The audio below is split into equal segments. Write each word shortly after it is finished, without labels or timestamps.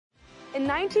In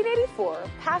 1984,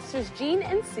 Pastors Gene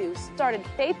and Sue started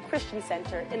Faith Christian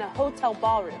Center in a hotel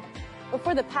ballroom. But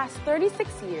for the past 36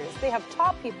 years, they have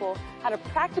taught people how to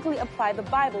practically apply the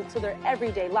Bible to their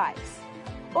everyday lives.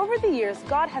 Over the years,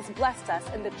 God has blessed us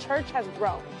and the church has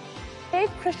grown.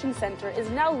 Faith Christian Center is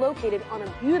now located on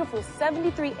a beautiful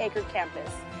 73-acre campus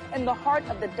in the heart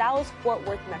of the Dallas-Fort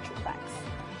Worth Metroplex.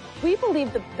 We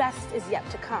believe the best is yet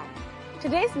to come.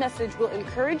 Today's message will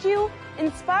encourage you,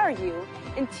 inspire you,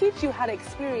 and teach you how to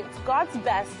experience God's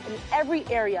best in every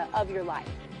area of your life.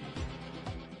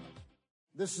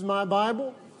 This is my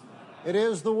Bible. It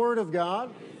is the Word of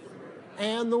God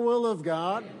and the will of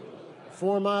God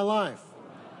for my life.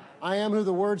 I am who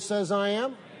the Word says I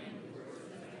am.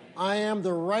 I am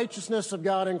the righteousness of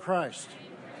God in Christ.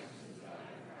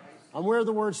 I'm where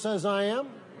the Word says I am.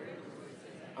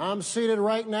 I'm seated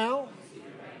right now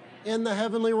in the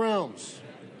heavenly realms,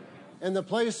 in the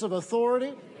place of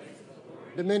authority,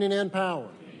 dominion, and power.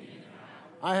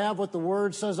 I have what the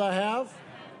Word says I have.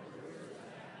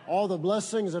 All the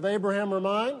blessings of Abraham are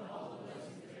mine.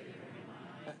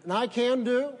 And I can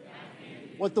do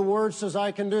what the Word says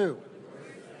I can do.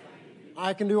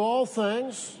 I can do all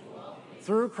things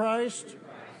through Christ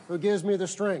who gives me the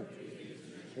strength.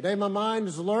 Today my mind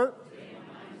is alert.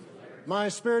 My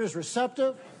spirit is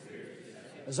receptive.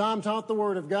 As I'm taught the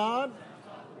Word of God,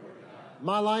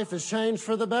 my life is changed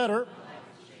for the better.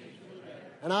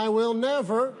 And I will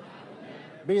never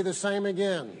be the same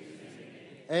again.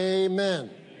 Amen.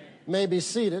 You may be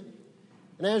seated.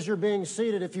 And as you're being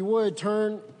seated, if you would,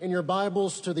 turn in your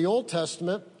Bibles to the Old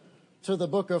Testament, to the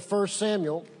book of 1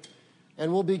 Samuel.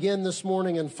 And we'll begin this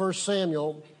morning in 1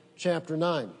 Samuel chapter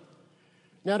 9.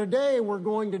 Now today we're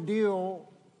going to deal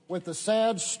with a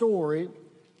sad story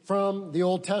from the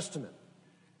Old Testament.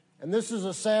 And this is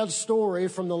a sad story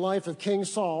from the life of King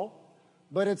Saul,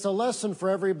 but it's a lesson for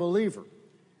every believer.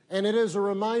 And it is a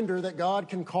reminder that God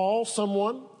can call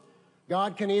someone.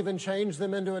 God can even change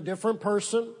them into a different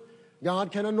person.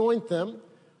 God can anoint them.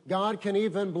 God can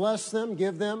even bless them,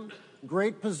 give them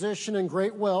great position and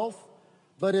great wealth.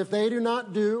 But if they do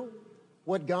not do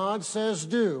what God says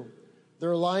do,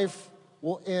 their life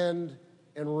will end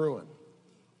in ruin.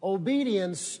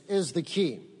 Obedience is the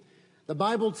key. The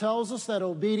Bible tells us that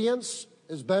obedience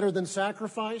is better than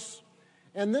sacrifice.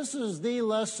 And this is the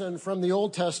lesson from the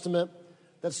Old Testament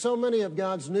that so many of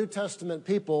God's New Testament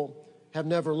people have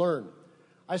never learned.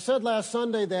 I said last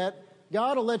Sunday that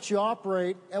God will let you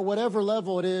operate at whatever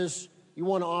level it is you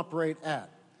want to operate at.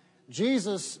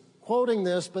 Jesus, quoting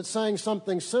this but saying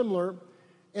something similar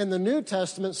in the New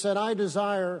Testament, said, I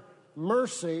desire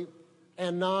mercy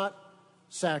and not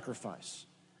sacrifice.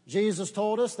 Jesus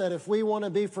told us that if we want to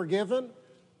be forgiven,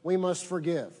 we must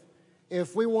forgive.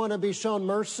 If we want to be shown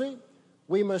mercy,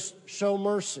 we must show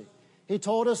mercy. He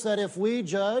told us that if we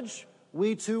judge,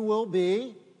 we too will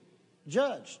be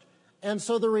judged. And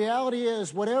so the reality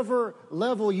is, whatever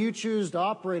level you choose to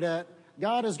operate at,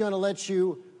 God is going to let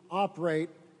you operate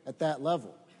at that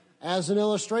level. As an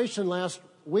illustration, last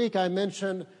week I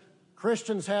mentioned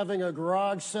Christians having a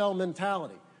garage sale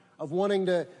mentality of wanting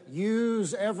to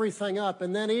use everything up.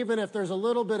 And then even if there's a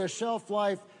little bit of shelf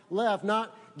life left,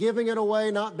 not giving it away,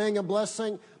 not being a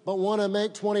blessing, but want to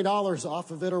make $20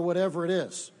 off of it or whatever it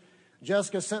is.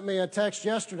 Jessica sent me a text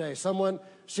yesterday. Someone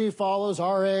she follows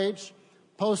our age,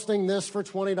 posting this for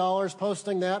 $20,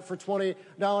 posting that for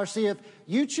 $20. See, if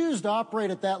you choose to operate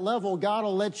at that level, God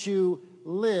will let you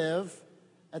live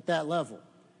at that level.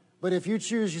 But if you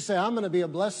choose, you say, I'm going to be a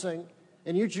blessing,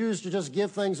 and you choose to just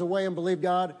give things away and believe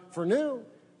God for new,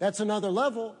 that's another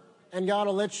level, and God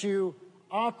will let you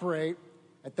operate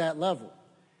at that level.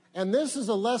 And this is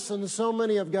a lesson so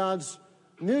many of God's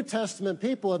New Testament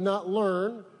people have not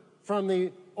learned from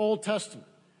the Old Testament.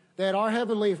 That our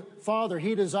Heavenly Father,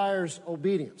 He desires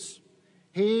obedience.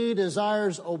 He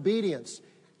desires obedience.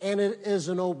 And it is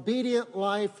an obedient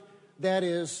life that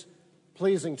is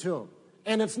pleasing to Him.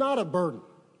 And it's not a burden.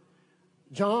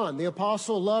 John, the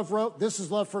apostle, wrote, this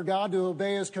is love for God, to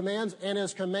obey His commands, and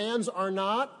His commands are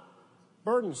not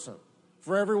burdensome.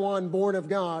 For everyone born of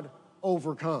God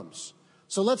overcomes.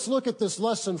 So let's look at this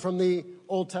lesson from the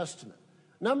Old Testament.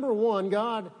 Number one,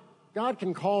 God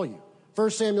can call you. 1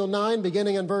 Samuel 9,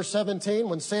 beginning in verse 17,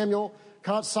 when Samuel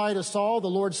caught sight of Saul, the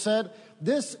Lord said,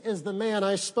 this is the man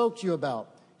I spoke to you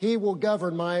about. He will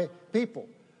govern my people.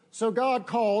 So God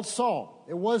called Saul.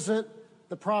 It wasn't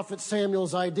the prophet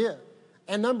Samuel's idea.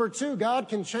 And number two, God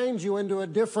can change you into a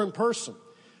different person.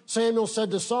 Samuel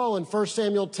said to Saul in 1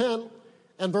 Samuel 10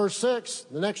 and verse 6,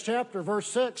 the next chapter, verse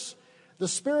 6, the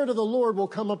Spirit of the Lord will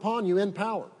come upon you in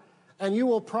power, and you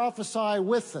will prophesy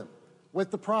with them,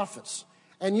 with the prophets,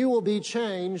 and you will be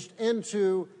changed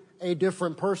into a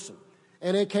different person.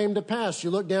 And it came to pass, you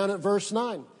look down at verse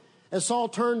 9, as Saul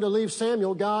turned to leave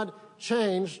Samuel, God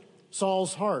changed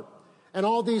Saul's heart. And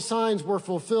all these signs were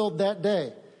fulfilled that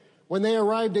day. When they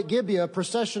arrived at Gibeah, a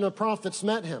procession of prophets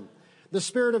met him. The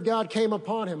Spirit of God came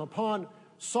upon him, upon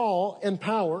Saul in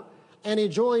power, and he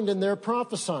joined in their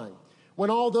prophesying. When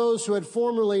all those who had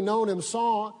formerly known him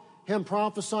saw him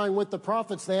prophesying with the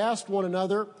prophets, they asked one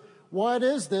another, "What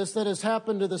is this that has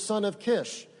happened to the son of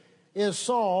Kish? Is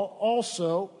Saul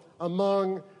also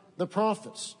among the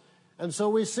prophets?" And so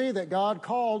we see that God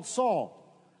called Saul,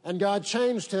 and God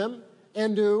changed him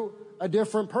into a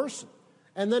different person.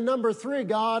 And then number 3,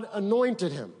 God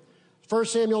anointed him. 1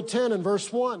 Samuel 10 and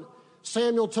verse 1,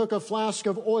 Samuel took a flask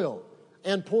of oil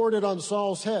and poured it on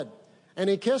Saul's head. And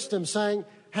he kissed him, saying,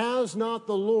 "Has not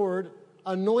the Lord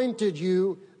anointed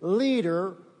you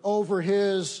leader over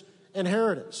his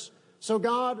inheritance?" So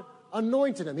God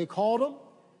anointed him. He called him.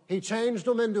 He changed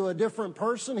him into a different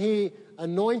person. He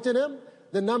anointed him.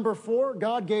 Then number 4,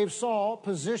 God gave Saul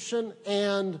position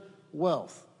and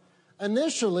wealth.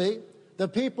 Initially, the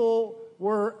people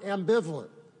were ambivalent.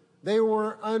 They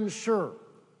were unsure,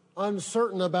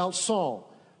 uncertain about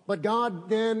Saul. But God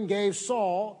then gave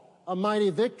Saul a mighty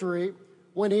victory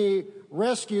when he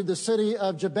rescued the city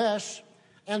of Jabesh,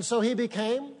 and so he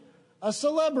became a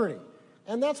celebrity.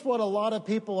 And that's what a lot of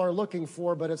people are looking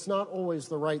for, but it's not always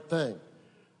the right thing.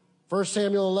 1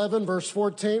 Samuel 11, verse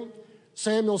 14,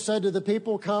 Samuel said to the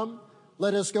people, "Come,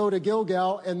 let us go to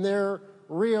Gilgal, and there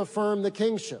reaffirm the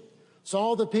kingship." So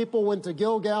all the people went to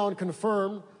Gilgal and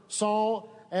confirmed Saul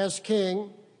as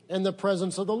king in the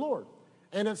presence of the Lord.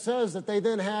 And it says that they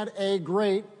then had a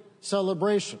great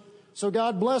celebration. So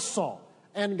God blessed Saul,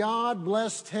 and God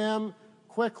blessed him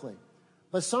quickly.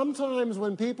 But sometimes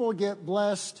when people get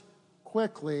blessed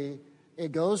quickly,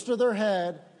 it goes to their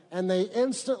head, and they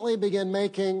instantly begin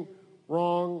making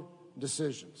wrong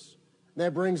decisions.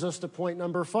 That brings us to point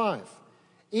number 5.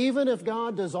 Even if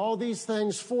God does all these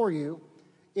things for you,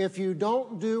 if you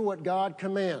don't do what God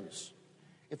commands,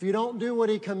 if you don't do what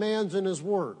he commands in his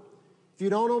word, if you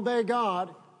don't obey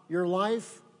God, your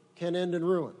life can end in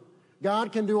ruin.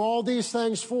 God can do all these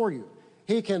things for you.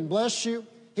 He can bless you.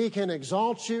 He can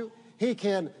exalt you. He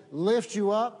can lift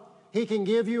you up. He can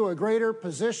give you a greater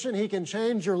position. He can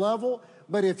change your level.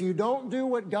 But if you don't do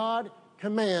what God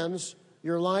commands,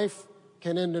 your life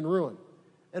can end in ruin.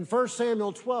 In 1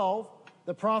 Samuel 12,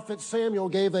 the prophet Samuel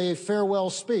gave a farewell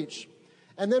speech.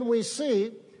 And then we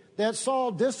see that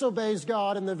Saul disobeys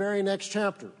God in the very next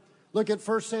chapter. Look at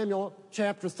 1 Samuel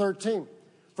chapter 13.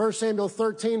 1 Samuel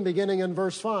 13, beginning in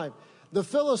verse 5. The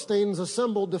Philistines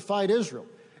assembled to fight Israel.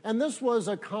 And this was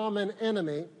a common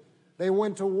enemy they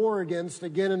went to war against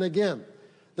again and again.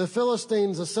 The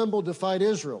Philistines assembled to fight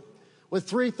Israel with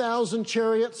 3,000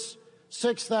 chariots,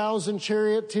 6,000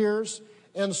 charioteers,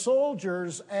 and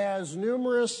soldiers as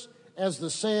numerous as the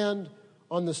sand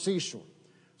on the seashore.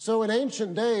 So in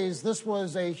ancient days, this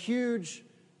was a huge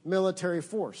military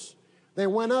force. They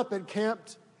went up and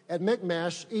camped at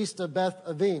Michmash, east of Beth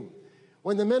Aven.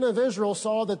 When the men of Israel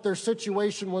saw that their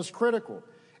situation was critical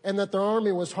and that their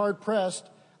army was hard-pressed,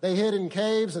 they hid in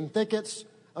caves and thickets,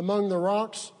 among the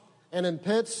rocks, and in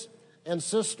pits and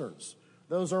cisterns.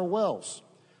 Those are wells.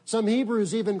 Some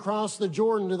Hebrews even crossed the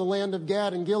Jordan to the land of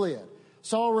Gad and Gilead.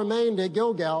 Saul remained at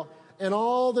Gilgal, and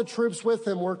all the troops with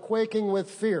him were quaking with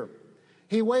fear.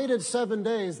 He waited 7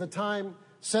 days, the time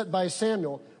set by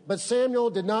Samuel, but Samuel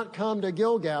did not come to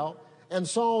Gilgal, and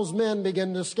Saul's men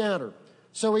began to scatter.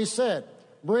 So he said,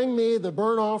 "Bring me the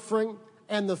burnt offering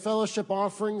and the fellowship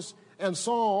offerings," and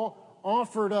Saul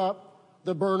offered up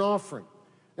the burnt offering.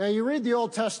 Now you read the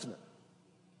Old Testament,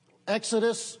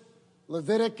 Exodus,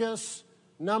 Leviticus,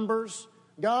 Numbers.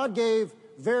 God gave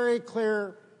very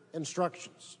clear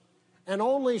instructions, and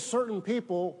only certain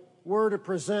people were to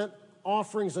present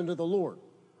offerings unto the Lord.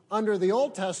 Under the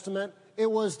Old Testament, it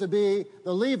was to be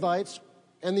the Levites,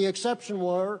 and the exception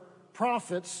were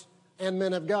prophets and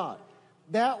men of God.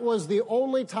 That was the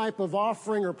only type of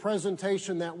offering or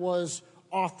presentation that was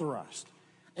authorized.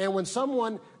 And when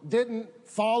someone didn't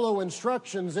follow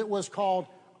instructions, it was called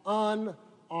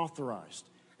unauthorized.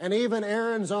 And even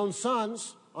Aaron's own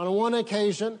sons, on one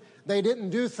occasion, they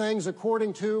didn't do things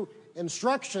according to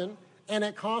instruction, and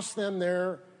it cost them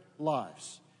their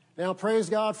lives. Now, praise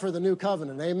God for the new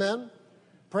covenant. Amen?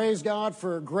 Praise God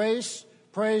for grace.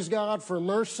 Praise God for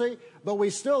mercy. But we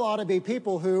still ought to be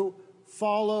people who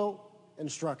follow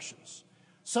instructions.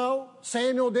 So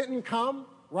Samuel didn't come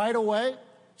right away.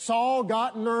 Saul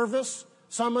got nervous.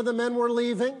 Some of the men were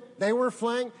leaving. They were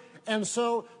fleeing. And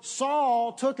so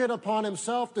Saul took it upon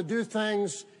himself to do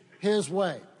things his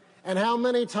way. And how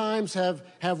many times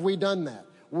have we done that?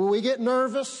 we get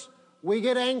nervous, we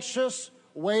get anxious,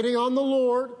 waiting on the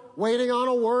Lord, waiting on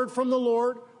a word from the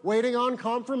Lord, waiting on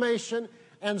confirmation,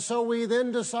 and so we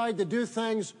then decide to do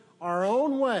things our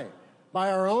own way,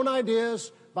 by our own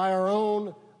ideas, by our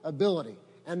own ability.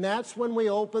 And that's when we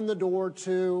open the door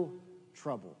to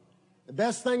trouble. The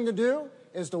best thing to do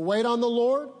is to wait on the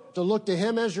Lord, to look to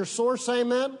Him as your source,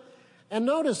 amen? And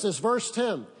notice this, verse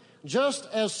 10. Just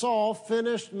as Saul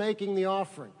finished making the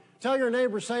offering. Tell your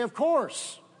neighbor, say, of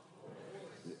course.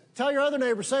 Tell your other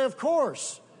neighbor, say, of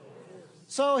course.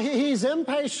 So he's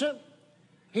impatient.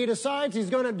 He decides he's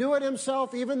going to do it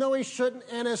himself, even though he shouldn't.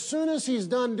 And as soon as he's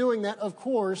done doing that, of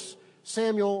course,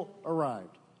 Samuel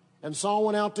arrived. And Saul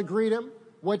went out to greet him.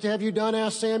 What have you done?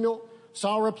 Asked Samuel.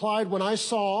 Saul replied, when I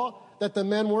saw that the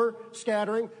men were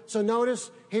scattering. So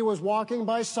notice, he was walking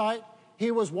by sight.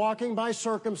 He was walking by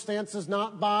circumstances,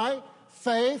 not by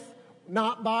faith,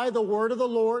 not by the word of the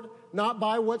Lord, not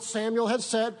by what Samuel had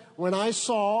said. When I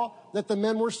saw that the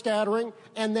men were scattering,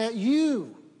 and that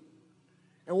you,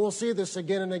 and we'll see this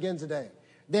again and again today,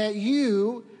 that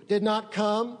you did not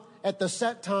come at the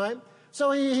set time.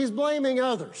 So he's blaming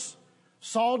others.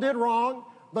 Saul did wrong,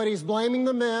 but he's blaming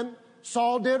the men.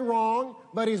 Saul did wrong,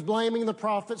 but he's blaming the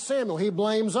prophet Samuel. He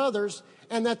blames others,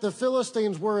 and that the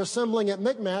Philistines were assembling at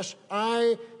Michmash,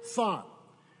 I thought.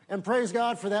 And praise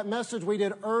God for that message we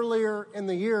did earlier in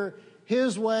the year.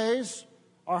 His ways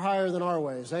are higher than our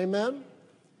ways. Amen?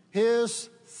 His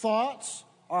thoughts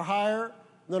are higher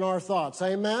than our thoughts.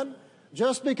 Amen?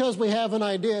 Just because we have an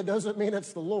idea doesn't mean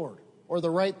it's the Lord or the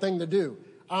right thing to do.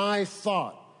 I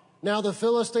thought. Now the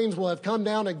Philistines will have come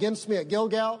down against me at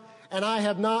Gilgal, and I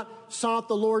have not sought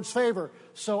the Lord's favor.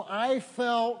 So I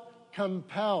felt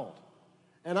compelled.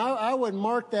 And I would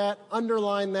mark that,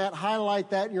 underline that, highlight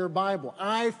that in your Bible.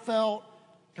 I felt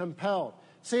compelled.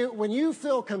 See, when you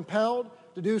feel compelled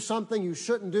to do something you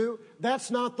shouldn't do,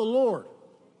 that's not the Lord.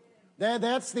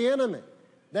 That's the enemy.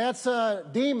 That's a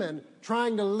demon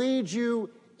trying to lead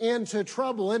you into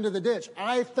trouble, into the ditch.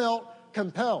 I felt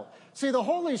compelled. See, the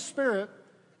Holy Spirit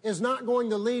is not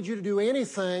going to lead you to do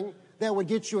anything that would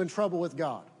get you in trouble with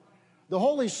God. The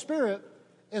Holy Spirit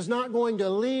is not going to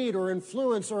lead or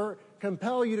influence or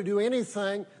compel you to do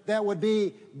anything that would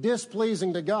be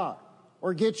displeasing to God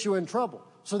or get you in trouble.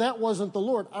 So that wasn't the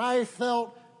Lord. I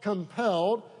felt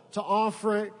compelled to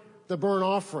offer the burnt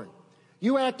offering.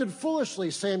 You acted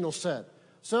foolishly, Samuel said.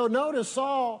 So notice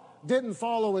Saul didn't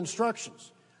follow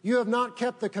instructions. You have not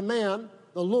kept the command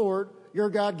the Lord your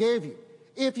God gave you.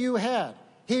 If you had,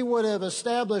 He would have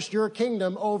established your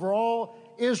kingdom over all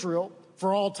Israel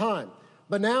for all time.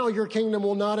 But now your kingdom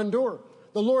will not endure.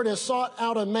 The Lord has sought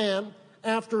out a man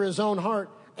after His own heart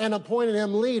and appointed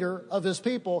him leader of His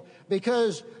people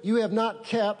because you have not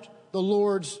kept the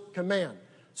Lord's command.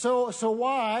 So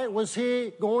why was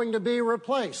he going to be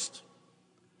replaced?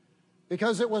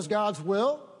 Because it was God's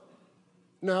will?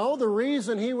 No, the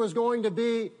reason he was going to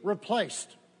be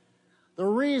replaced, the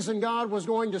reason God was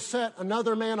going to set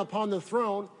another man upon the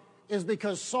throne is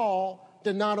because Saul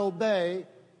did not obey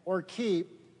or keep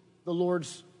the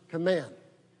Lord's command.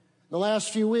 The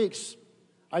last few weeks,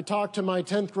 I talked to my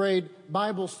 10th grade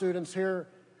Bible students here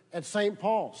at St.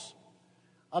 Paul's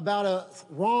about a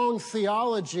wrong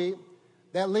theology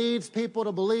that leads people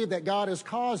to believe that God is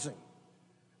causing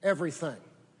everything.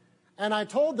 And I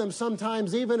told them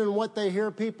sometimes, even in what they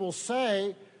hear people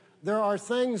say, there are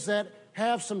things that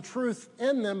have some truth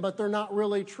in them, but they're not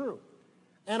really true.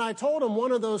 And I told them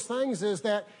one of those things is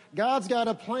that God's got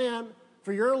a plan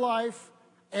for your life,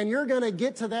 and you're going to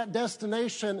get to that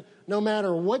destination no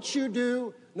matter what you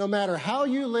do, no matter how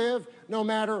you live, no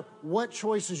matter what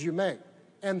choices you make.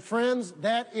 And friends,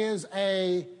 that is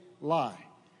a lie.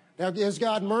 Now, is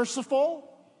God merciful?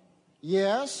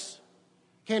 Yes.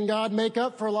 Can God make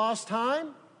up for lost time?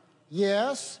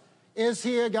 Yes. Is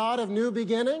He a God of new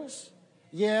beginnings?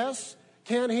 Yes.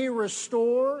 Can He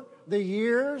restore the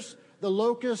years the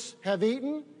locusts have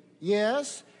eaten?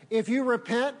 Yes. If you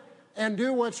repent and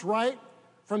do what's right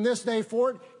from this day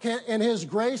forward, in His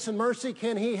grace and mercy,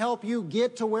 can He help you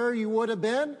get to where you would have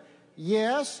been?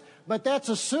 Yes. But that's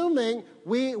assuming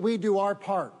we do our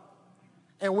part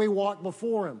and we walk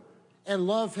before Him and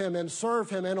love Him and serve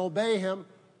Him and obey Him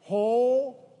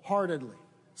wholeheartedly.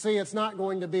 See, it's not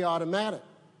going to be automatic.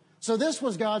 So this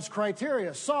was God's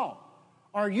criteria. Saul,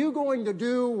 are you going to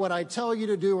do what I tell you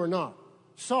to do or not?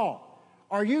 Saul,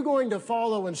 are you going to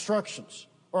follow instructions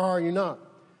or are you not?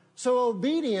 So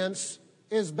obedience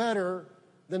is better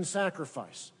than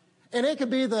sacrifice. And it could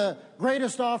be the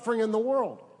greatest offering in the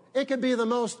world. It could be the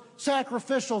most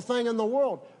sacrificial thing in the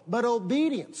world. But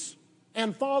obedience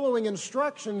and following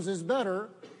instructions is better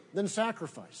than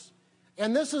sacrifice.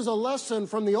 And this is a lesson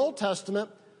from the Old Testament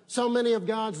so many of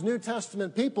God's New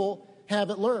Testament people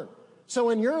haven't learned. So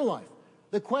in your life,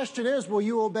 the question is, will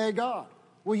you obey God?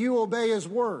 Will you obey His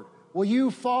Word? Will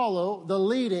you follow the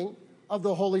leading of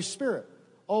the Holy Spirit?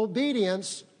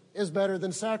 Obedience is better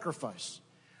than sacrifice.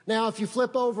 Now, if you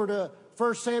flip over to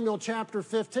 1 Samuel chapter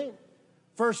 15,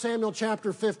 1 Samuel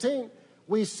chapter 15,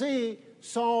 we see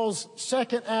Saul's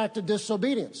second act of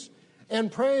disobedience.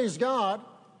 And praise God,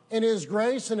 in His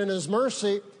grace and in His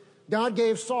mercy, God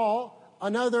gave Saul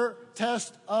another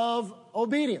test of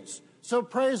obedience. So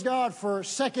praise God for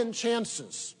second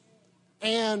chances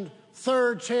and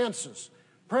third chances.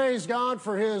 Praise God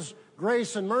for His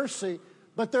grace and mercy.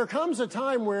 But there comes a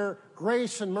time where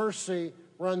grace and mercy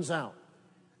runs out.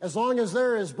 As long as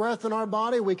there is breath in our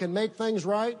body, we can make things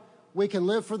right. We can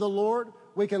live for the Lord.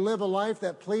 We can live a life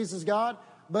that pleases God.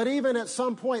 But even at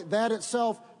some point, that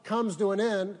itself comes to an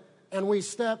end, and we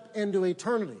step into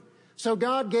eternity. So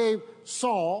God gave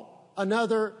Saul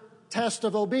another test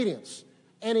of obedience.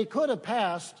 And he could have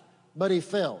passed, but he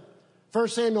failed. 1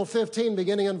 Samuel 15,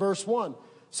 beginning in verse 1.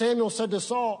 Samuel said to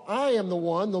Saul, I am the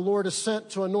one the Lord has sent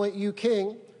to anoint you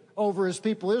king over His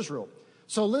people Israel.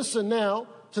 So listen now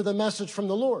to the message from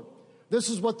the Lord. This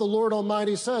is what the Lord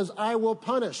Almighty says. I will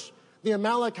punish the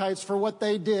Amalekites for what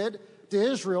they did to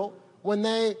Israel when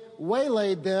they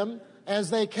waylaid them as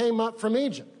they came up from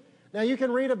Egypt. Now you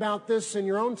can read about this in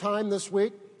your own time this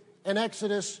week in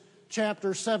Exodus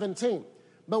chapter 17.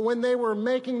 But when they were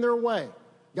making their way,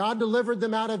 God delivered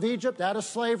them out of Egypt, out of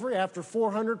slavery after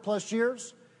 400 plus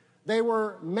years. They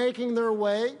were making their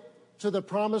way to the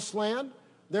promised land.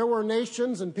 There were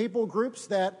nations and people groups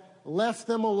that left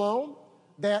them alone,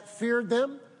 that feared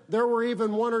them. There were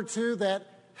even one or two that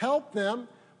helped them,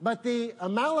 but the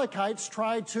Amalekites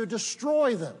tried to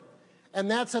destroy them. And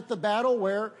that's at the battle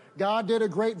where God did a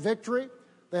great victory.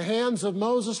 The hands of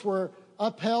Moses were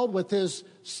upheld with his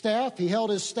staff. He held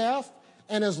his staff,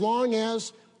 and as long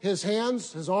as his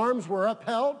hands, his arms were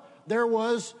upheld, there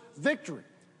was victory.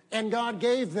 And God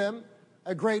gave them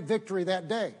a great victory that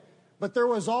day. But there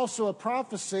was also a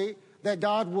prophecy that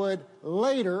God would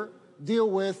later deal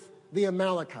with the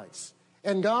Amalekites.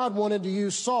 And God wanted to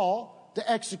use Saul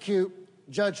to execute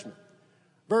judgment.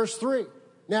 Verse 3,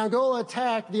 now go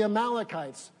attack the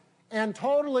Amalekites and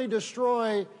totally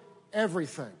destroy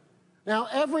everything. Now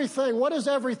everything, what does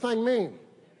everything mean?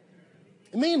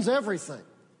 It means everything.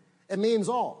 It means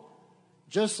all.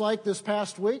 Just like this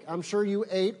past week, I'm sure you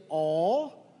ate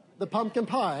all the pumpkin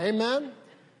pie, amen?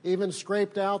 Even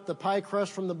scraped out the pie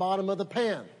crust from the bottom of the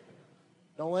pan.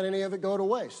 Don't let any of it go to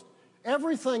waste.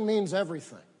 Everything means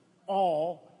everything.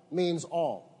 All means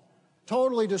all.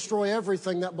 Totally destroy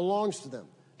everything that belongs to them.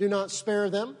 Do not spare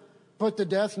them. Put to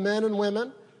death men and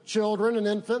women, children and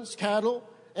infants, cattle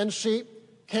and sheep,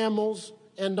 camels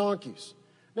and donkeys.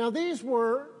 Now these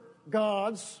were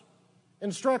God's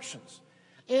instructions.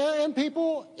 And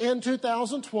people in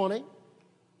 2020,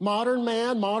 modern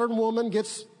man, modern woman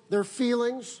gets their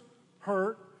feelings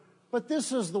hurt, but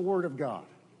this is the Word of God.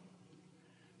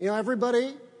 You know,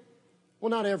 everybody, well,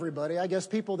 not everybody, I guess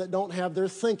people that don't have their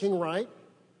thinking right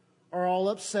are all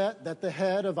upset that the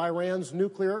head of Iran's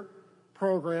nuclear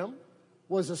program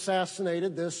was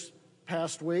assassinated this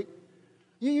past week.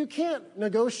 You can't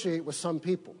negotiate with some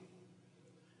people.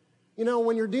 You know,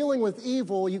 when you're dealing with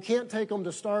evil, you can't take them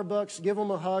to Starbucks, give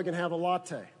them a hug, and have a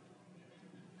latte.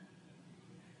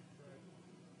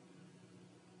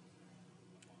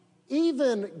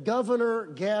 Even Governor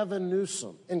Gavin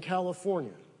Newsom in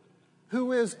California,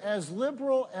 who is as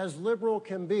liberal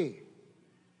can be,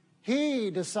 he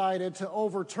decided to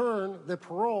overturn the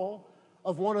parole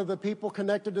of one of the people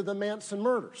connected to the Manson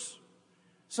murders.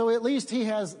 So at least he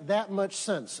has that much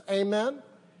sense. Amen?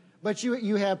 But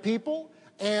you have people,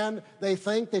 and they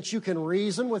think that you can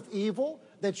reason with evil,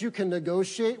 that you can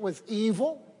negotiate with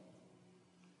evil.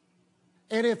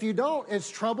 And if you don't, it's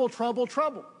trouble, trouble,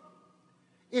 trouble.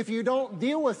 If you don't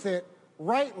deal with it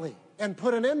rightly and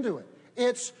put an end to it,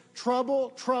 it's trouble,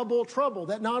 trouble, trouble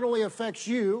that not only affects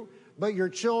you, but your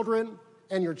children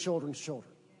and your children's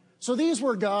children. So these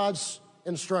were God's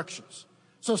instructions.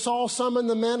 So Saul summoned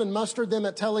the men and mustered them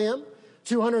at Telaim,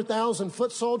 200,000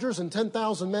 foot soldiers and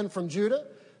 10,000 men from Judah.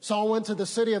 Saul went to the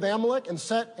city of Amalek and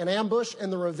set an ambush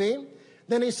in the ravine.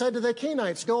 Then he said to the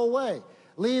Kenites, go away,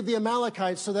 leave the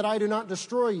Amalekites so that I do not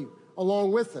destroy you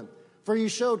along with them. For you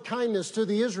showed kindness to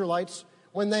the Israelites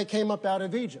when they came up out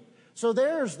of Egypt. So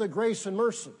there's the grace and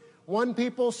mercy. One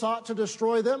people sought to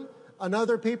destroy them.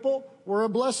 Another people were a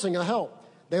blessing, a help.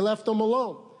 They left them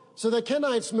alone. So the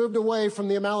Kenites moved away from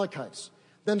the Amalekites.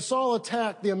 Then Saul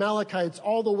attacked the Amalekites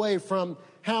all the way from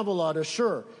Havilah to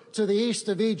Shur to the east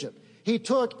of Egypt. He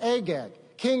took Agag,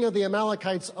 king of the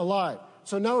Amalekites alive.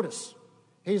 So notice,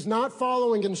 he's not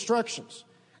following instructions.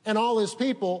 And all his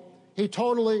people, he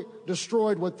totally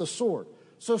destroyed with the sword.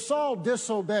 So Saul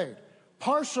disobeyed.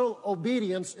 Partial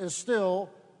obedience is still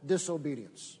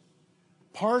disobedience.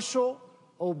 Partial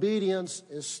obedience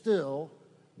is still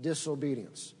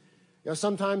disobedience.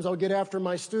 Sometimes I'll get after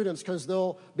my students because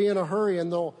they'll be in a hurry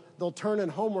and they'll turn in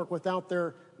homework without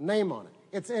their name on it.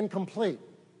 It's incomplete.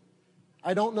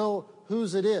 I don't know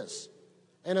whose it is.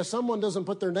 And if someone doesn't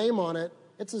put their name on it,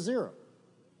 it's a 0.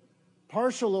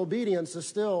 Partial obedience is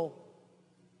still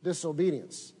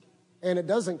disobedience. And it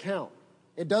doesn't count.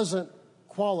 It doesn't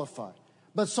qualify.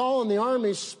 But Saul and the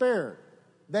army spared.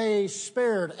 They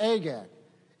spared Agag.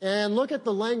 And look at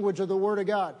the language of the Word of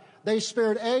God. They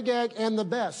spared Agag and the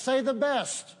best. Say the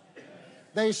best.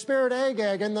 They spared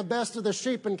Agag and the best of the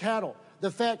sheep and cattle,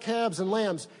 the fat calves and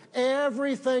lambs,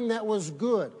 everything that was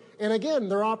good. And again,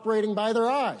 they're operating by their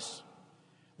eyes.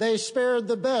 They spared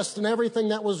the best and everything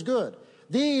that was good.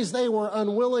 These they were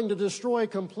unwilling to destroy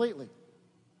completely.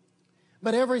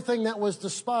 But everything that was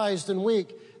despised and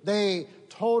weak, they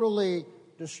totally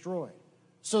destroyed.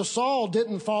 So Saul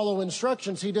didn't follow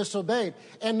instructions. He disobeyed.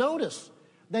 And notice,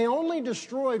 they only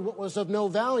destroyed what was of no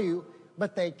value,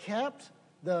 but they kept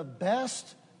the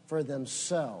best for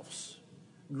themselves.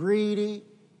 Greedy,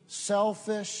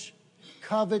 selfish,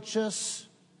 covetous,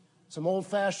 some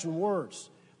old-fashioned words.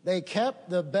 They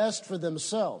kept the best for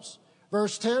themselves.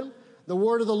 Verse 10, the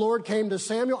word of the Lord came to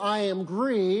Samuel, I am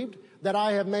grieved that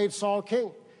I have made Saul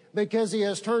king, because he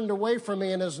has turned away from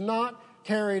me and has not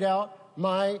carried out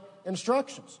my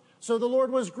instructions. So the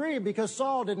Lord was grieved because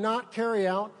Saul did not carry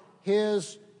out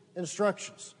his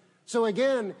instructions. So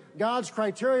again, God's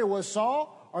criteria was,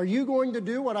 Saul, are you going to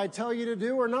do what I tell you to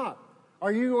do or not?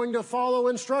 Are you going to follow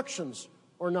instructions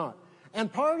or not?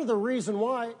 And part of the reason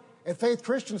why at Faith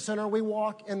Christian Center we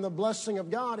walk in the blessing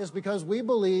of God is because we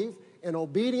believe in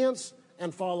obedience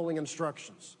and following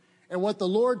instructions. And what the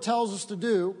Lord tells us to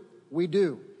do, we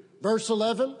do. Verse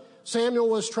 11, Samuel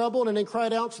was troubled and he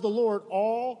cried out to the Lord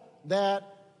all that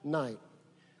night.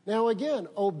 Now again,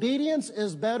 obedience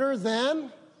is better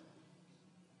than...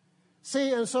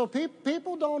 See, and so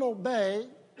people don't obey.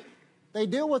 They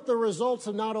deal with the results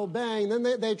of not obeying.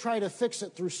 Then they try to fix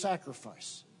it through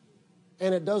sacrifice.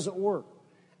 And it doesn't work.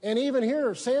 And even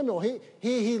here, Samuel,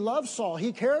 he loved Saul.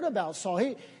 He cared about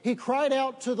Saul. He cried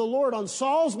out to the Lord on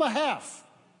Saul's behalf,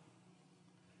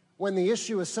 when the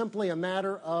issue is simply a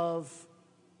matter of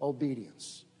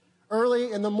obedience.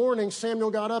 Early in the morning, Samuel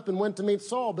got up and went to meet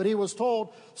Saul, but he was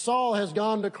told, Saul has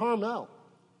gone to Carmel,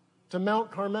 to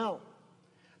Mount Carmel.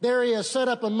 There he has set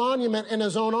up a monument in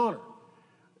his own honor.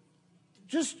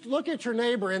 Just look at your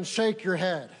neighbor and shake your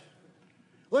head.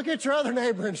 Look at your other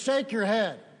neighbor and shake your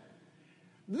head.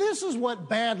 This is what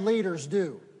bad leaders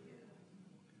do.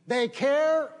 They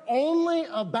care only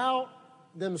about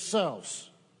themselves.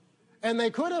 And they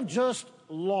could have just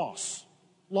lost.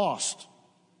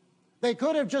 They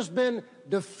could have just been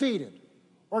defeated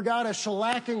or got a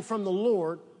shellacking from the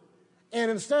Lord.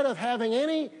 And instead of having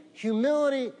any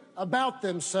humility about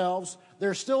themselves,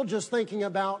 they're still just thinking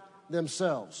about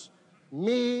themselves.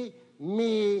 Me,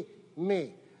 me,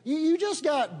 me. You just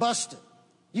got busted.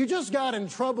 You just got in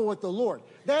trouble with the Lord.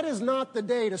 That is not the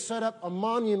day to set up a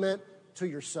monument to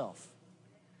yourself.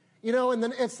 You know, and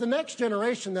then it's the next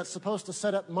generation that's supposed to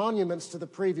set up monuments to the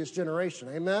previous generation.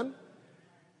 Amen?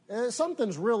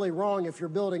 Something's really wrong if you're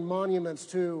building monuments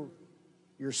to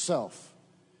yourself.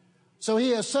 So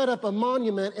he has set up a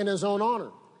monument in his own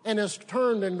honor and has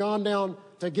turned and gone down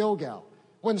to Gilgal.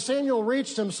 When Samuel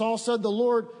reached him, Saul said, the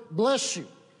Lord bless you.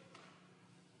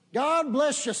 God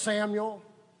bless you, Samuel.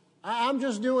 I'm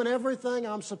just doing everything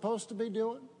I'm supposed to be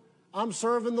doing. I'm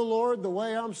serving the Lord the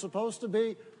way I'm supposed to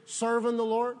be serving the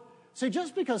Lord. See,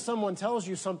 just because someone tells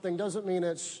you something doesn't mean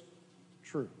it's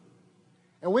true.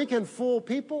 And we can fool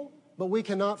people, but we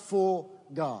cannot fool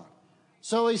God.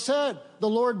 So he said, the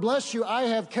Lord bless you. I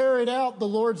have carried out the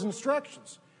Lord's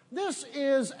instructions. This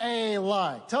is a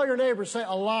lie. Tell your neighbor, say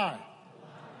a lie.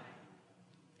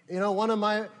 You know, one of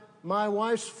my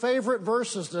wife's favorite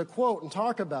verses to quote and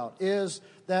talk about is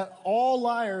that all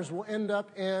liars will end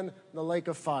up in the lake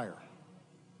of fire.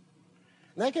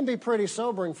 And that can be pretty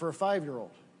sobering for a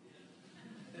 5-year-old.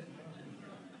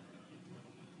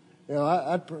 You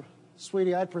know,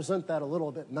 sweetie, I'd present that a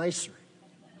little bit nicer.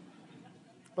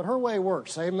 But her way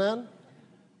works, amen?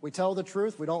 We tell the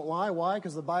truth, we don't lie. Why?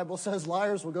 Because the Bible says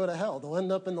liars will go to hell. They'll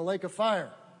end up in the lake of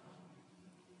fire.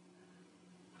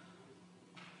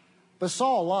 But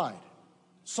Saul lied.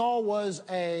 Saul was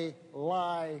a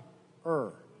liar.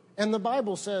 And the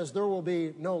Bible says there will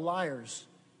be no liars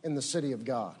in the city of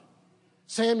God.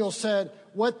 Samuel said,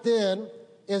 "What then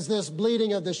is this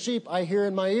bleating of the sheep I hear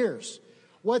in my ears?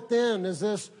 What then is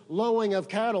this lowing of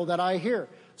cattle that I hear?"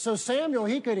 So Samuel,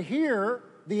 he could hear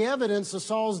the evidence of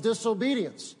Saul's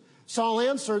disobedience. Saul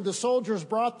answered, "The soldiers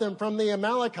brought them from the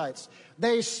Amalekites.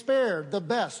 They spared the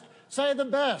best." Say the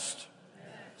best.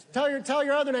 Tell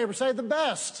your other neighbor, say the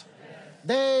best.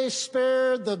 They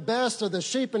spared the best of the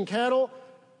sheep and cattle.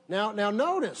 Now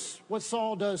notice what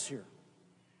Saul does here.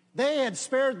 They had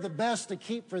spared the best to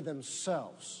keep for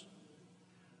themselves.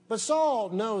 But Saul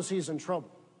knows he's in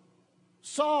trouble.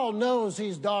 Saul knows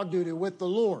he's dog-doo-doo with the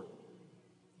Lord.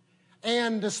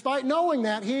 And despite knowing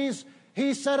that, he's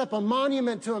set up a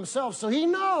monument to himself. So he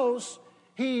knows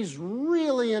he's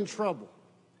really in trouble.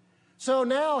 So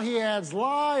now he adds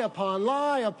lie upon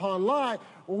lie upon lie.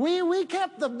 We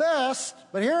kept the best,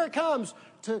 but here it comes,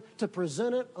 to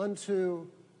present it unto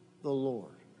the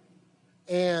Lord.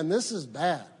 And this is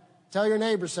bad. Tell your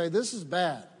neighbor, say, this is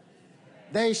bad.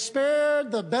 They spared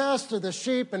the best of the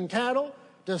sheep and cattle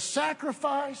to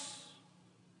sacrifice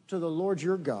to the Lord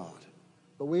your God.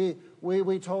 But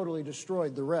we totally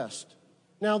destroyed the rest.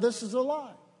 Now this is a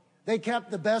lie. They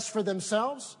kept the best for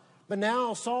themselves, but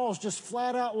now Saul's just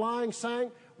flat out lying,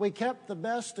 saying, we kept the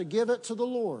best to give it to the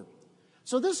Lord.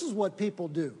 So this is what people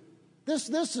do. This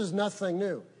is nothing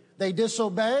new. They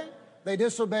disobey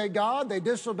God, they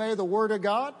disobey the Word of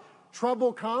God.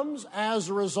 Trouble comes as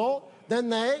a result. Then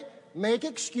they make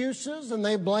excuses and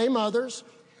they blame others.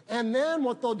 And then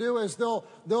what they'll do is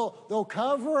they'll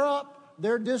cover up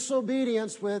their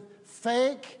disobedience with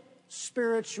fake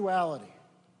spirituality.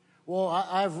 Well,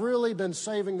 I've really been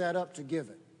saving that up to give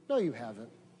it. No, you haven't.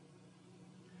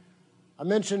 I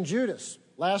mentioned Judas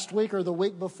last week or the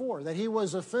week before, that he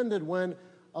was offended when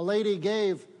a lady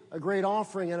gave a great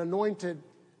offering and anointed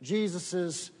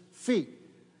Jesus' feet.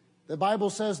 The Bible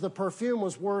says the perfume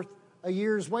was worth a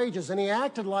year's wages, and he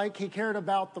acted like he cared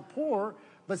about the poor,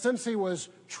 but since he was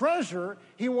treasurer,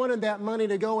 he wanted that money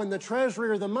to go in the treasury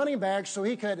or the money bag so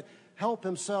he could help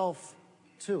himself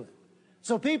to it.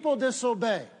 So people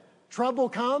disobey. Trouble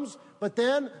comes, but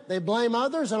then they blame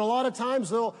others, and a lot of times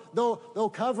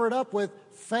they'll cover it up with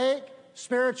fake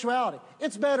spirituality.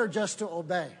 It's better just to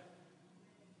obey.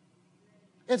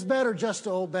 It's better just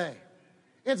to obey.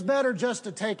 It's better just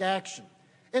to take action.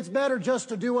 It's better just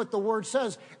to do what the Word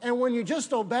says. And when you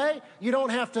just obey, you don't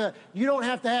have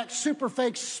to act super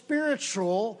fake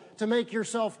spiritual to make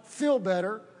yourself feel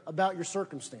better about your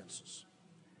circumstances.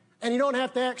 And you don't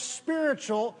have to act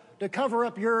spiritual to cover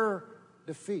up your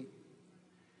defeat.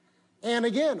 And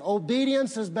again,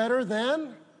 obedience is better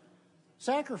than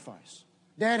sacrifice.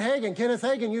 Kenneth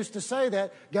Hagin used to say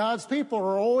that God's people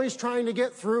are always trying to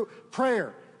get through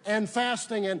prayer and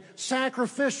fasting and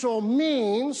sacrificial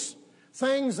means,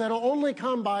 things that will only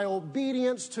come by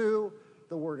obedience to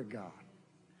the Word of God.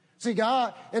 See,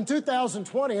 God, in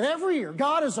 2020 and every year,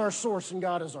 God is our source and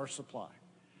God is our supply.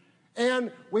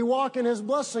 And we walk in His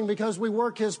blessing because we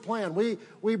work His plan.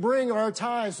 We bring our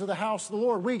tithes to the house of the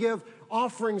Lord. We give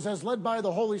offerings as led by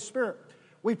the Holy Spirit.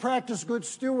 We practice good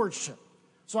stewardship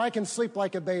so I can sleep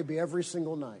like a baby every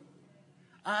single night.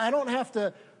 I don't have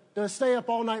to stay up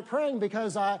all night praying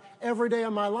because every day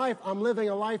of my life, I'm living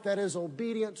a life that is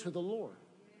obedient to the Lord.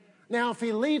 Now, if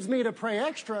He leads me to pray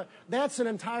extra, that's an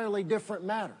entirely different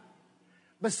matter.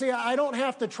 But see, I don't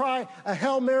have to try a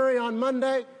Hail Mary on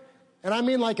Monday, and I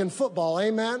mean like in football,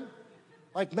 amen?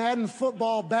 Like Madden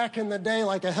football back in the day,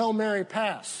 like a Hail Mary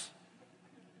pass.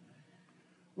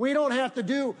 We don't have to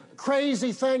do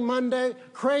crazy thing Monday,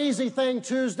 crazy thing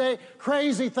Tuesday,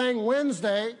 crazy thing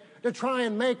Wednesday to try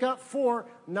and make up for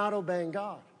not obeying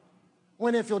God.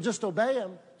 When if you'll just obey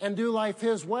Him and do life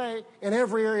His way, in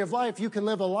every area of life, you can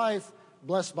live a life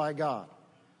blessed by God.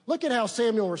 Look at how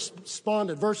Samuel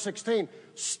responded. Verse 16,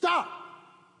 stop.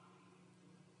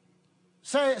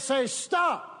 Say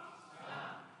stop.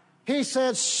 He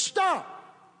said, stop.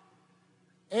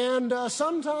 And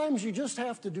sometimes you just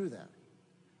have to do that.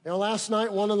 You know, last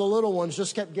night, one of the little ones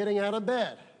just kept getting out of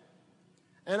bed.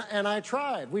 And I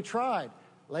tried. We tried.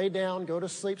 Lay down, go to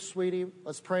sleep, sweetie.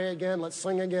 Let's pray again. Let's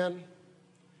sing again.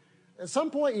 At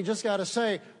some point, you just got to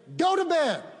say, go to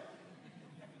bed.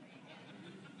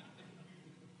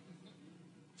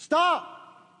 Stop.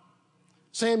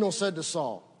 Samuel said to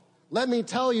Saul, let me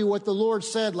tell you what the Lord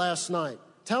said last night.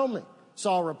 Tell me,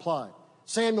 Saul replied.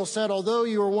 Samuel said, although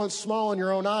you were once small in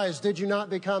your own eyes, did you not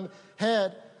become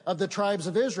head of the tribes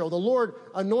of Israel? The Lord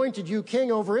anointed you king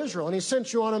over Israel, and He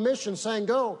sent you on a mission saying,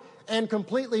 go and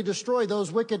completely destroy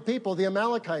those wicked people, the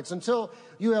Amalekites, until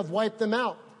you have wiped them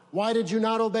out. Why did you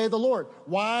not obey the Lord?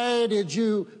 Why did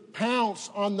you pounce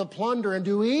on the plunder and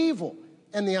do evil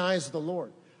in the eyes of the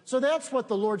Lord? So that's what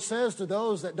the Lord says to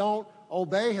those that don't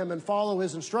obey him and follow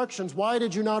his instructions. Why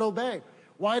did you not obey?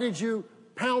 Why did you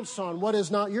pounce on what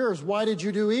is not yours? Why did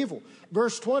you do evil?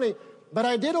 Verse 20, but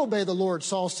I did obey the Lord,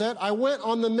 Saul said. I went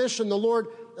on the mission the Lord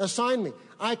assigned me.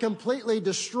 I completely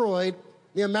destroyed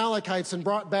the Amalekites and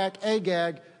brought back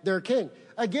Agag, their king.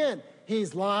 Again,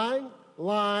 he's lying.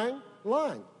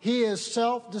 He is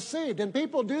self-deceived. And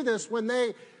people do this when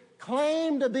they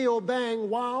claim to be obeying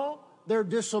while they're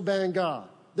disobeying God.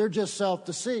 They're just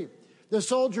self-deceived. The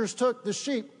soldiers took the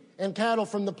sheep and cattle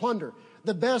from the plunder,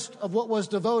 the best of what was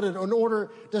devoted, in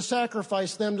order to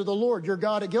sacrifice them to the Lord, your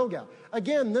God at Gilgal.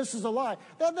 Again, this is a lie.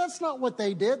 That's not what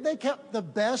they did. They kept the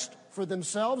best for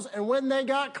themselves, and when they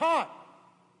got caught.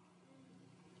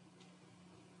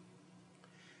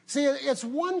 See, it's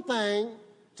one thing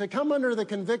to come under the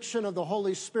conviction of the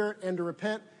Holy Spirit and to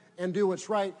repent and do what's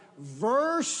right,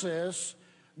 versus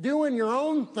doing your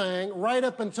own thing right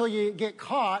up until you get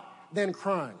caught, then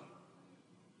crying.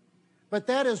 But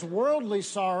that is worldly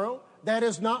sorrow. That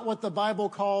is not what the Bible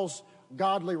calls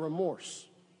godly remorse.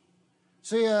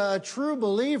 See, a true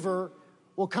believer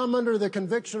will come under the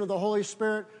conviction of the Holy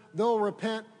Spirit. They'll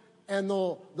repent and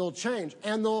they'll change.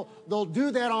 And they'll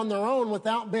do that on their own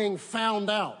without being found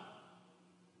out.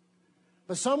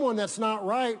 But someone that's not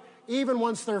right, even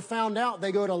once they're found out,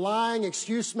 they go to lying,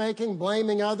 excuse-making,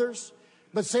 blaming others.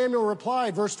 But Samuel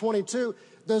replied, verse 22,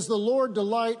 does the Lord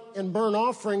delight in burnt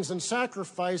offerings and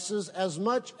sacrifices as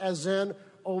much as in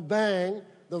obeying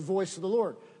the voice of the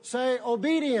Lord? Say,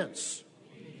 obedience.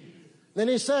 Then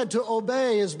he said, to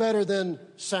obey is better than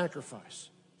sacrifice.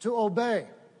 To obey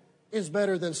is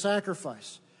better than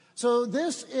sacrifice. So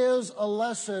this is a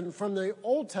lesson from the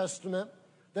Old Testament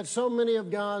that so many of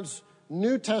God's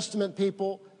New Testament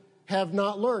people have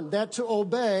not learned. That to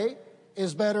obey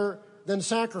is better than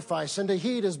sacrifice, and to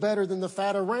heed is better than the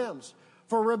fat of rams.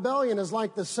 For rebellion is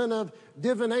like the sin of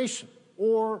divination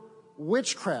or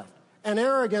witchcraft, and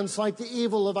arrogance like the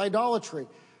evil of idolatry.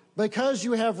 Because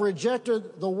you have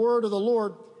rejected the word of the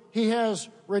Lord, he has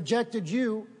rejected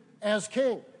you as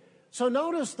king. So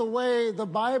notice the way the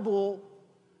Bible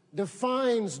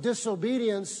defines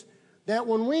disobedience, that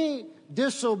when we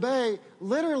disobey,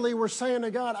 literally we're saying to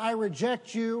God, I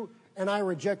reject you and I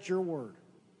reject your word,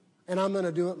 and I'm going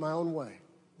to do it my own way.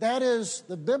 That is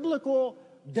the biblical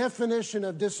definition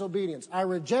of disobedience. I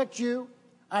reject you,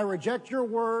 I reject your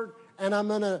word, and I'm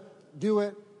going to do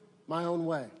it my own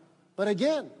way. But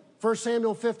again, 1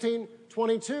 Samuel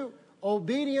 15:22,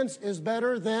 obedience is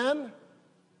better than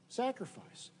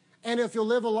sacrifice. And if you'll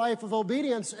live a life of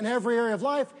obedience in every area of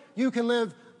life, you can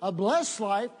live a blessed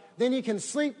life. Then you can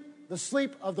sleep the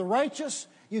sleep of the righteous.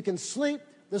 You can sleep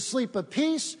the sleep of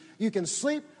peace. You can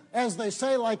sleep, as they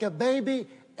say, like a baby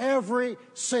every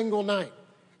single night.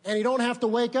 And you don't have to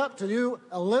wake up to do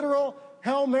a literal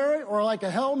Hail Mary or like a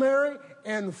Hail Mary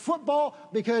in football,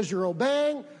 because you're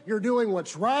obeying, you're doing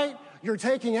what's right, you're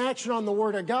taking action on the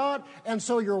Word of God, and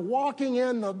so you're walking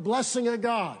in the blessing of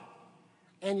God.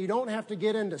 And you don't have to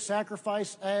get into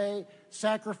sacrifice A,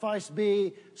 sacrifice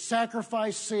B,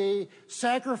 sacrifice C,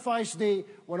 sacrifice D,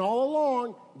 when all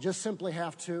along you just simply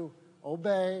have to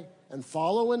obey and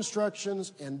follow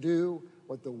instructions and do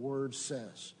what the Word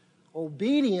says.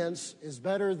 Obedience is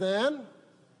better than...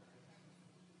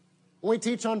 When we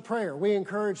teach on prayer, we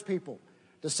encourage people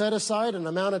to set aside an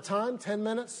amount of time, 10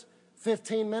 minutes,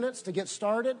 15 minutes to get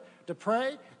started, to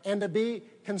pray, and to be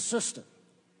consistent.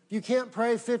 If you can't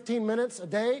pray 15 minutes a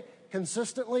day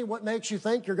consistently, what makes you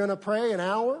think you're going to pray an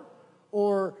hour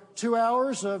or 2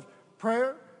 hours of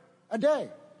prayer a day?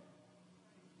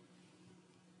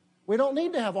 We don't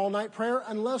need to have all-night prayer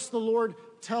unless the Lord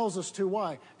tells us to.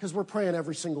 Why? Because we're praying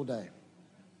every single day.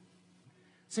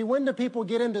 See, when do people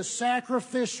get into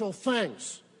sacrificial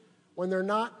things? When they're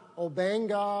not obeying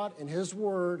God and His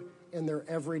Word in their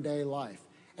everyday life.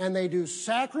 And they do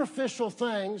sacrificial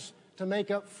things to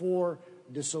make up for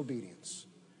disobedience.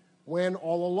 When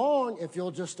all along, if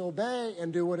you'll just obey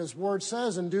and do what His Word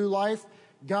says and do life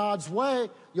God's way,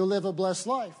 you'll live a blessed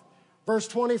life. Verse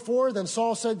 24, then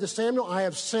Saul said to Samuel, I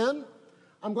have sinned.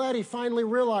 I'm glad he finally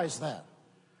realized that.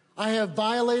 I have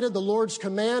violated the Lord's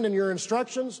command and your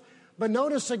instructions. But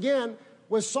notice again,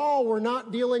 with Saul, we're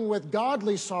not dealing with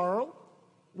godly sorrow.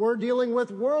 We're dealing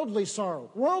with worldly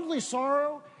sorrow. Worldly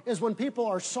sorrow is when people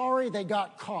are sorry they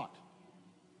got caught.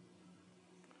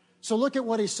 So look at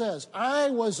what he says.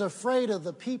 I was afraid of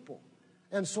the people,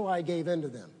 and so I gave in to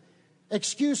them.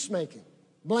 Excuse making,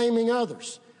 blaming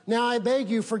others. Now I beg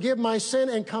you, forgive my sin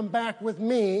and come back with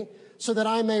me so that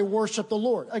I may worship the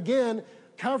Lord. Again,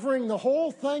 covering the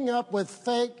whole thing up with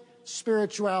fake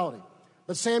spirituality.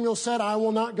 But Samuel said, I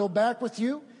will not go back with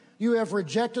you. You have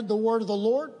rejected the word of the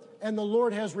Lord. and the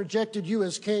Lord has rejected you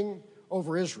as king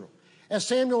over Israel. As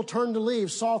Samuel turned to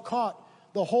leave, Saul caught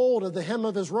the hold of the hem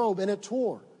of his robe, and it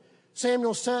tore.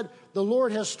 Samuel said, the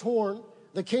Lord has torn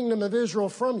the kingdom of Israel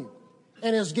from you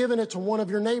and has given it to one of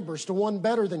your neighbors, to one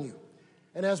better than you.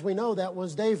 And as we know, that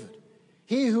was David.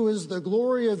 He who is the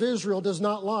glory of Israel does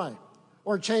not lie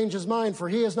or change his mind, for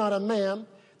he is not a man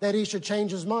that he should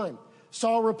change his mind.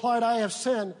 Saul replied, I have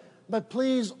sinned, but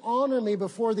please honor me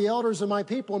before the elders of my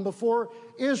people and before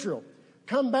Israel.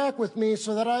 Come back with me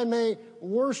so that I may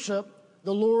worship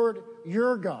the Lord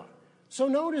your God. So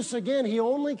notice again, he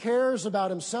only cares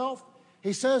about himself.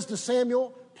 He says to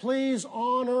Samuel, please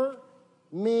honor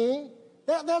me.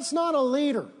 That's not a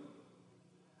leader.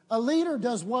 A leader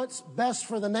does what's best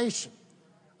for the nation.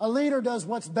 A leader does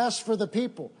what's best for the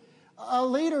people. A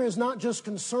leader is not just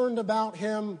concerned about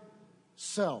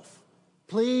himself.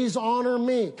 Please honor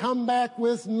me. Come back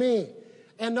with me.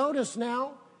 And notice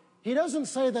now, he doesn't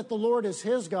say that the Lord is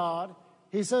his God.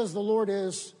 He says the Lord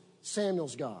is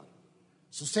Samuel's God.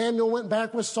 So Samuel went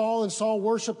back with Saul, and Saul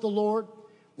worshiped the Lord.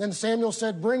 Then Samuel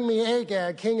said, bring me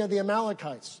Agag, king of the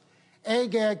Amalekites.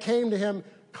 Agag came to him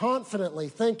confidently,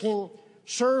 thinking,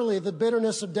 surely the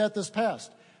bitterness of death is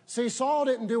past. See, Saul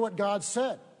didn't do what God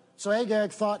said, so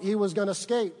Agag thought he was going to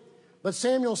escape. But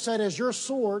Samuel said, as your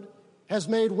sword has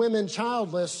made women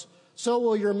childless, so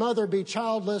will your mother be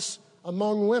childless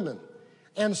among women.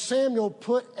 And Samuel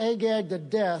put Agag to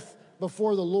death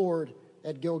before the Lord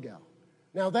at Gilgal.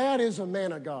 Now that is a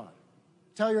man of God.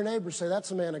 Tell your neighbor, say,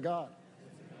 that's a man of God.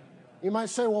 You might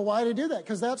say, well, why did he do that?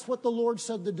 Because that's what the Lord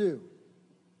said to do.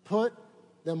 Put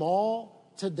them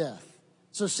all to death.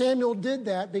 So Samuel did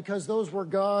that because those were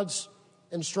God's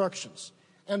instructions.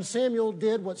 And Samuel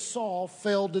did what Saul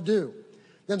failed to do.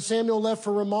 Then Samuel left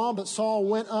for Ramah, but Saul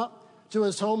went up to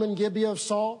his home in Gibeah of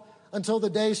Saul. Until the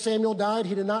day Samuel died,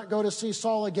 he did not go to see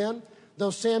Saul again, though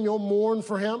Samuel mourned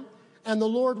for him. And the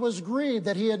Lord was grieved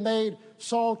that he had made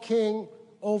Saul king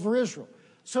over Israel.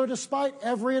 So despite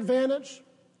every advantage,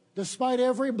 despite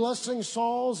every blessing,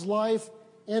 Saul's life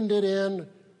ended in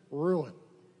ruin.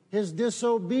 His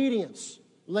disobedience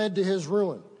led to his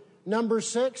ruin. Number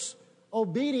 6,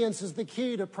 obedience is the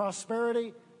key to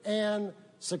prosperity and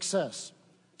success.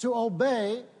 To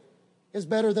obey is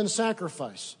better than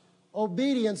sacrifice.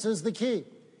 Obedience is the key.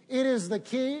 It is the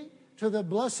key to the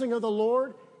blessing of the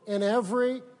Lord in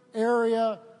every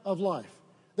area of life.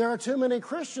 There are too many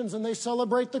Christians and they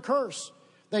celebrate the curse.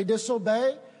 They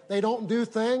disobey. They don't do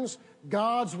things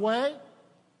God's way.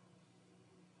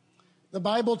 The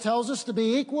Bible tells us to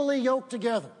be equally yoked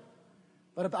together.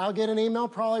 But if I'll get an email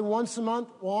probably once a month,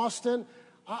 well, Austin,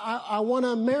 I want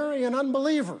to marry an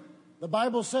unbeliever. The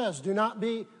Bible says, do not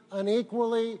be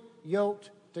unequally yoked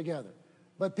together.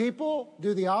 But people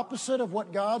do the opposite of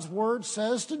what God's word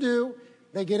says to do.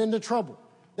 They get into trouble.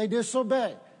 They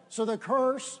disobey. So the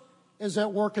curse is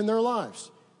at work in their lives.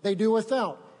 They do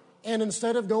without. And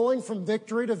instead of going from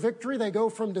victory to victory, they go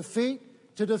from defeat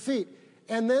to defeat.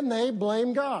 And then they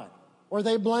blame God, or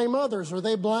they blame others, or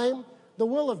they blame the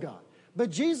will of God.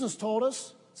 But Jesus told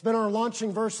us, it's been our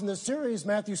launching verse in this series,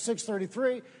 Matthew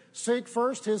 6:33, seek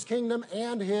first his kingdom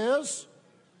and his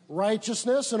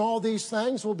righteousness, and all these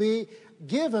things will be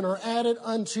given or added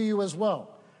unto you as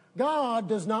well. God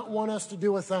does not want us to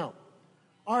do without.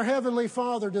 Our Heavenly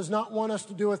Father does not want us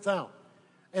to do without.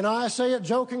 And I say it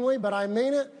jokingly, but I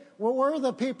mean it. Well, we're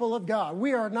the people of God.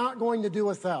 We are not going to do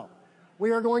without.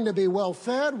 We are going to be well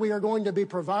fed. We are going to be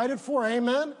provided for.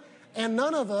 Amen. And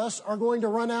none of us are going to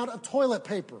run out of toilet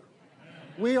paper.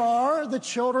 We are the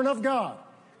children of God,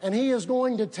 and He is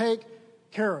going to take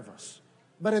care of us.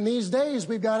 But in these days,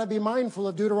 we've got to be mindful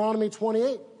of Deuteronomy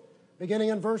 28, beginning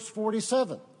in verse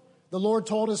 47. The Lord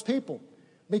told His people,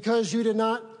 because you did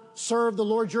not serve the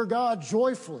Lord your God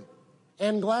joyfully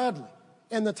and gladly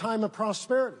in the time of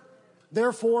prosperity.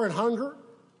 Therefore, in hunger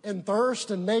and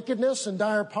thirst and nakedness and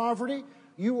dire poverty,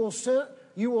 you will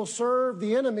serve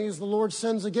the enemies the Lord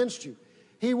sends against you.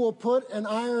 He will put an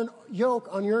iron yoke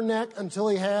on your neck until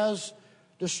He has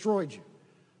destroyed you.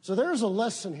 So there's a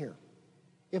lesson here.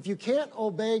 If you can't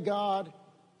obey God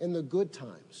in the good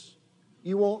times,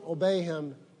 you won't obey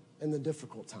Him in the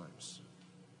difficult times.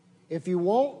 If you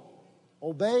won't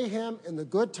obey Him in the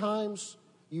good times,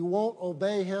 you won't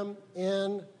obey Him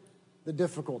in the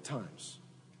difficult times.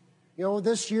 You know,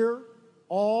 this year,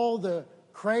 all the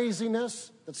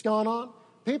craziness that's gone on,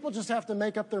 people just have to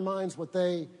make up their minds what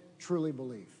they truly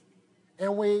believe.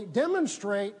 And we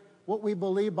demonstrate what we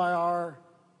believe by our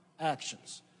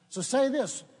actions. So say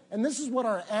this, and this is what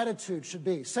our attitude should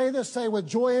be. Say this, say with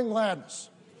joy and gladness.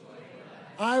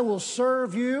 I will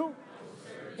serve you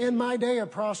in my day of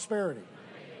prosperity.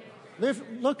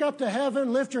 Look up to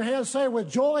heaven, lift your hands, say, with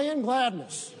joy and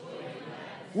gladness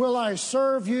will I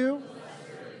serve you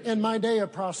in my day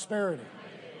of prosperity.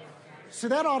 See,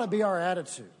 that ought to be our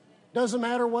attitude. Doesn't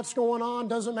matter what's going on,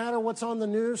 doesn't matter what's on the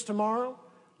news tomorrow,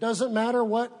 doesn't matter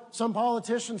what some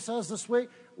politician says this week,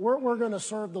 we're going to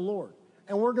serve the Lord.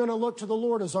 And we're going to look to the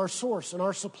Lord as our source and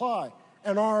our supply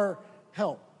and our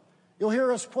help. You'll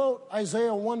hear us quote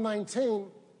Isaiah 119,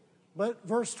 but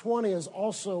verse 20 is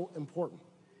also important.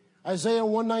 Isaiah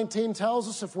 119 tells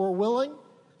us if we're willing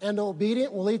and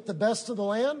obedient, we'll eat the best of the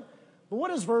land. But what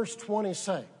does verse 20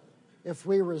 say? If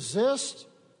we resist,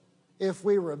 if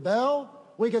we rebel,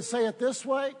 we could say it this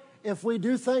way, if we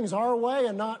do things our way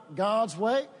and not God's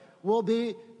way, we'll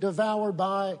be devoured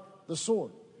by the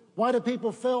sword. Why do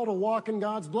people fail to walk in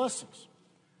God's blessings?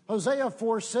 Hosea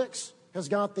 4:6 has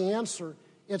got the answer.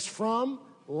 It's from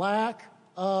lack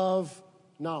of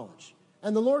knowledge.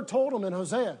 And the Lord told him in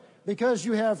Hosea, because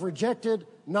you have rejected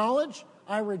knowledge,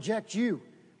 I reject you.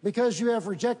 Because you have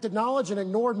rejected knowledge and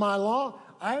ignored my law,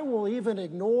 I will even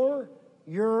ignore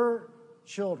your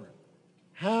children.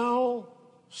 How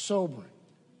sobering.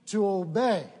 To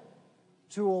obey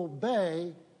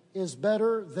is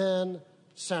better than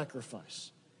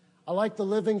sacrifice. I like the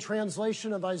Living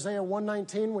Translation of Isaiah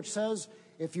 119, which says,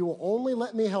 if you will only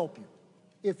let me help you,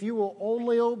 if you will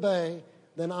only obey,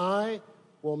 then I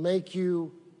will make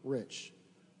you rich.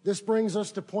 This brings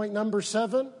us to point number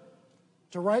 7.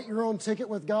 To write your own ticket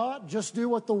with God, just do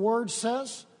what the Word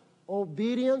says.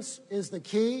 Obedience is the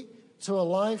key to a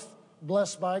life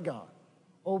blessed by God.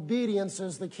 Obedience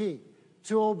is the key.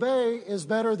 To obey is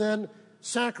better than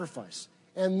sacrifice.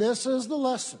 And this is the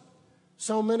lesson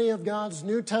so many of God's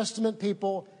New Testament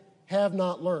people have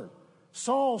not learned.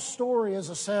 Saul's story is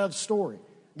a sad story.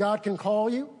 God can call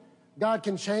you. God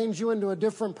can change you into a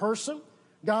different person.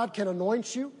 God can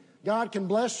anoint you. God can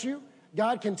bless you.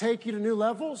 God can take you to new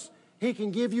levels. He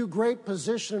can give you great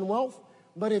position and wealth.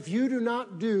 But if you do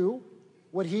not do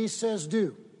what He says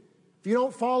do, if you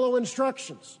don't follow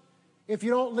instructions, if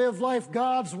you don't live life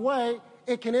God's way,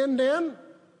 it can end in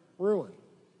ruin.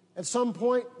 At some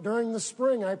point during the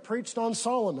spring, I preached on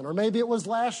Solomon, or maybe it was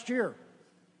last year.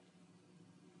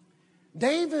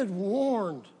 David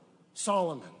warned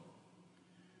Solomon.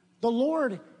 The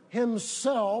Lord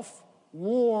Himself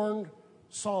warned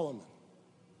Solomon.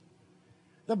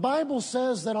 The Bible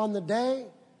says that on the day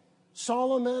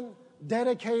Solomon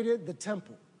dedicated the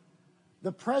temple,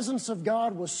 the presence of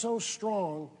God was so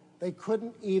strong they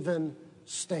couldn't even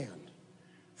stand.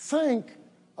 Think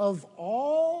of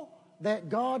all that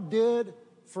God did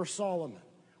for Solomon.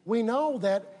 We know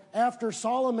that after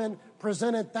Solomon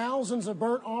presented thousands of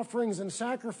burnt offerings and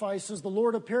sacrifices, the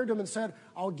Lord appeared to him and said,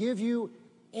 I'll give you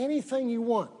anything you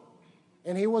want.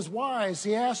 And he was wise.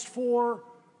 He asked for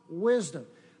wisdom.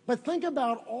 But think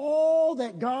about all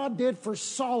that God did for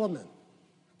Solomon.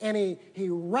 And he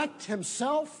wrecked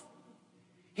himself.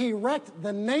 He wrecked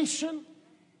the nation.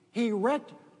 He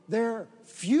wrecked their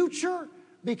future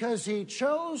because he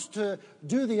chose to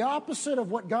do the opposite of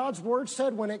what God's Word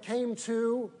said when it came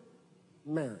to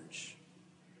marriage.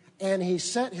 And he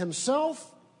set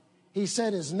himself, he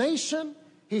set his nation,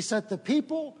 he set the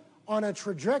people on a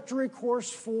trajectory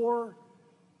course for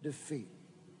defeat.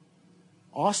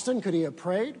 Austin, could he have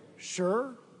prayed?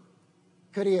 Sure.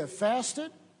 Could he have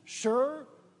fasted? Sure.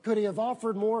 Could he have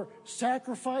offered more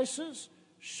sacrifices?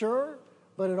 Sure.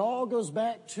 But it all goes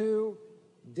back to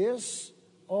disobedience.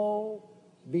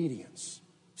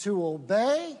 To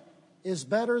obey is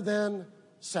better than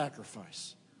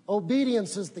sacrifice.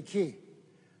 Obedience is the key.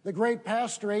 The great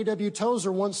pastor A.W.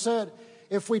 Tozer once said,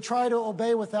 if we try to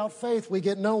obey without faith, we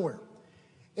get nowhere.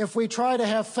 If we try to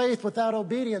have faith without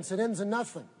obedience, it ends in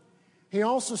nothing. He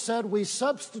also said we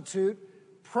substitute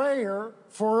prayer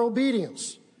for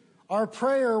obedience. Our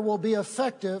prayer will be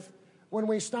effective when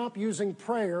we stop using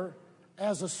prayer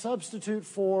as a substitute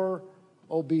for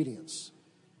obedience.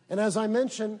 And as I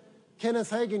mentioned,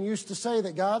 Kenneth Hagin used to say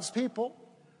that God's people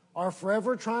are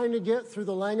forever trying to get through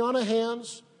the laying on of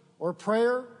hands or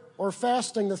prayer or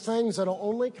fasting the things that will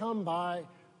only come by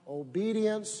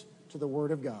obedience to the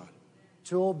Word of God.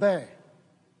 To obey.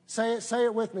 Say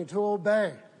it with me. To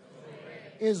obey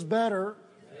is better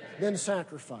than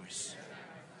sacrifice.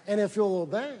 And if you'll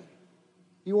obey,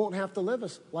 you won't have to live a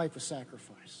life of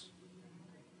sacrifice.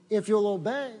 If you'll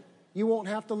obey, you won't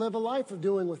have to live a life of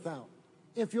doing without.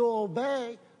 If you'll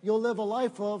obey, you'll live a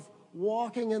life of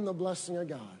walking in the blessing of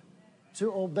God.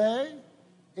 To obey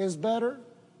is better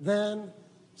than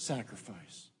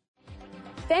sacrifice.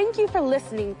 Thank you for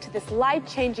listening to this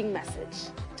life-changing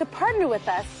message. To partner with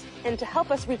us and to help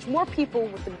us reach more people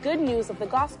with the good news of the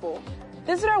gospel,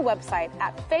 visit our website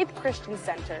at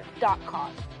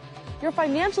faithchristiancenter.com. Your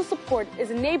financial support is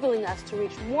enabling us to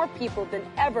reach more people than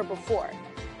ever before.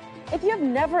 If you have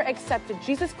never accepted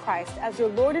Jesus Christ as your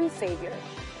Lord and Savior,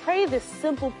 pray this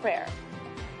simple prayer.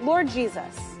 Lord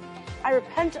Jesus, I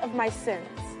repent of my sins.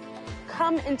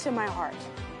 Come into my heart.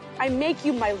 I make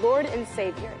you my Lord and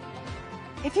Savior.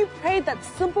 If you prayed that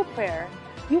simple prayer,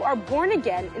 you are born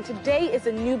again and today is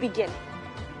a new beginning.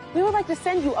 We would like to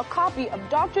send you a copy of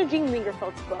Dr. Jean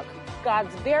Lingerfeld's book,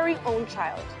 God's Very Own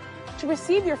Child. To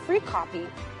receive your free copy,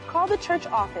 call the church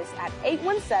office at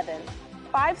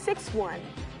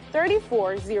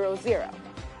 817-561-3400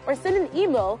 or send an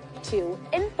email to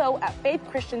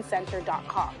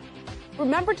info@faithchristiancenter.com.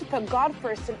 Remember to put God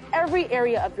first in every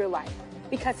area of your life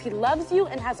because He loves you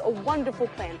and has a wonderful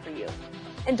plan for you.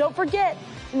 And don't forget,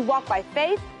 we walk by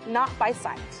faith, not by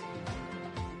sight.